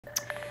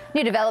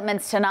New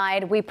developments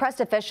tonight. We pressed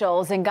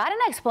officials and got an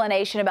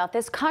explanation about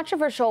this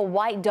controversial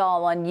white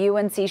doll on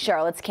UNC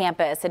Charlotte's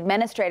campus.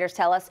 Administrators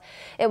tell us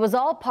it was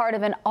all part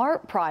of an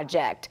art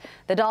project.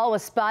 The doll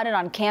was spotted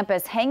on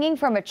campus hanging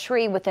from a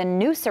tree with a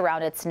noose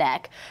around its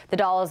neck. The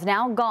doll is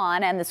now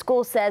gone, and the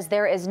school says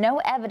there is no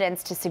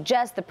evidence to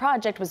suggest the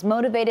project was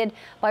motivated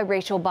by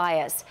racial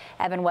bias.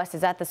 Evan West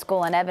is at the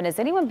school. And Evan, is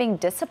anyone being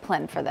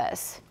disciplined for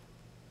this?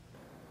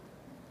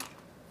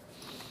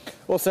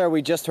 Well, Sarah,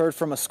 we just heard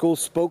from a school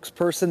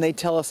spokesperson. They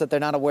tell us that they're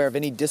not aware of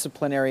any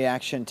disciplinary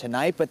action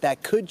tonight, but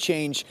that could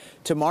change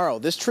tomorrow.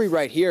 This tree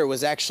right here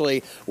was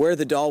actually where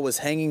the doll was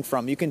hanging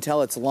from. You can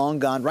tell it's long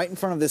gone, right in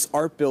front of this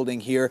art building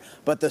here.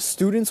 But the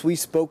students we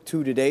spoke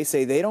to today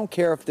say they don't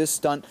care if this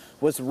stunt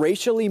was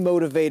racially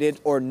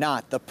motivated or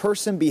not. The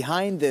person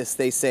behind this,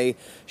 they say,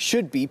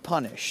 should be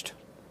punished.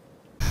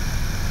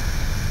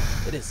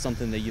 It is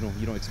something that you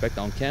don't expect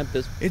on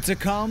campus. It's a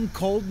calm,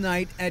 cold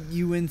night at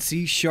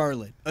UNC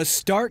Charlotte, a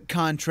stark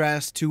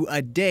contrast to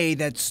a day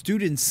that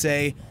students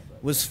say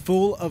was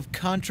full of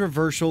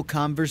controversial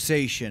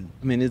conversation.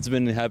 I mean, it's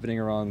been happening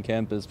around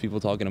campus,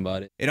 people talking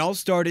about it. It all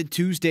started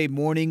Tuesday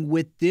morning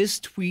with this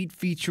tweet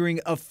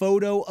featuring a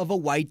photo of a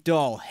white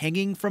doll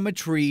hanging from a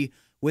tree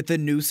with a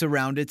noose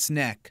around its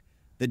neck.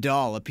 The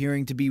doll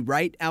appearing to be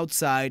right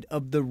outside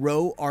of the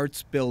Row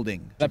Arts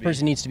building. That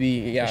person needs to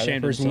be,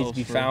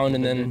 found,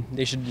 and then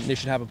they should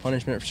have a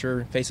punishment for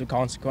sure, face of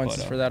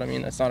consequences for that. I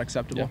mean, that's not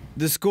acceptable. Yeah.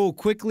 The school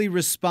quickly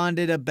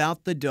responded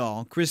about the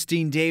doll.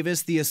 Christine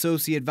Davis, the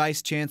Associate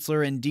Vice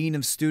Chancellor and Dean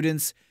of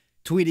Students,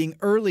 tweeting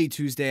early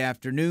Tuesday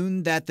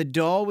afternoon that the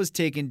doll was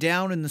taken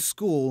down and the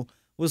school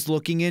was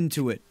looking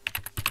into it.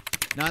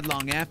 Not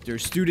long after,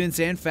 students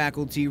and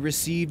faculty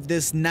received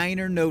this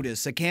Niner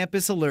notice, a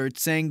campus alert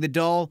saying the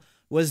doll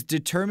was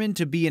determined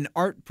to be an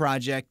art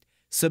project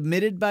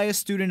submitted by a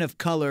student of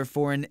color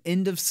for an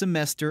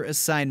end-of-semester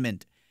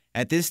assignment.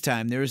 At this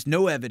time, there is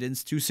no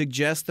evidence to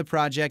suggest the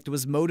project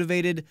was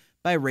motivated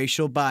by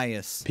racial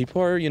bias.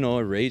 People are,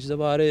 enraged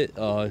about it,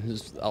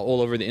 just all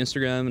over the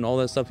Instagram and all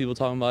that stuff, people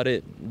talking about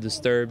it,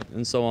 disturbed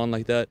and so on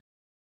like that.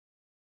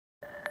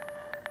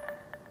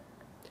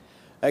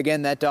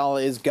 Again, that doll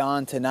is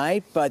gone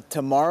tonight, but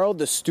tomorrow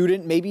the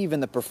student, maybe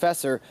even the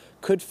professor,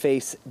 could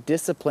face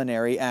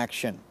disciplinary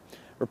action.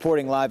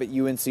 Reporting live at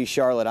UNC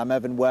Charlotte, I'm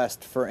Evan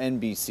West for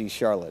NBC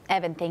Charlotte.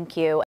 Evan, thank you.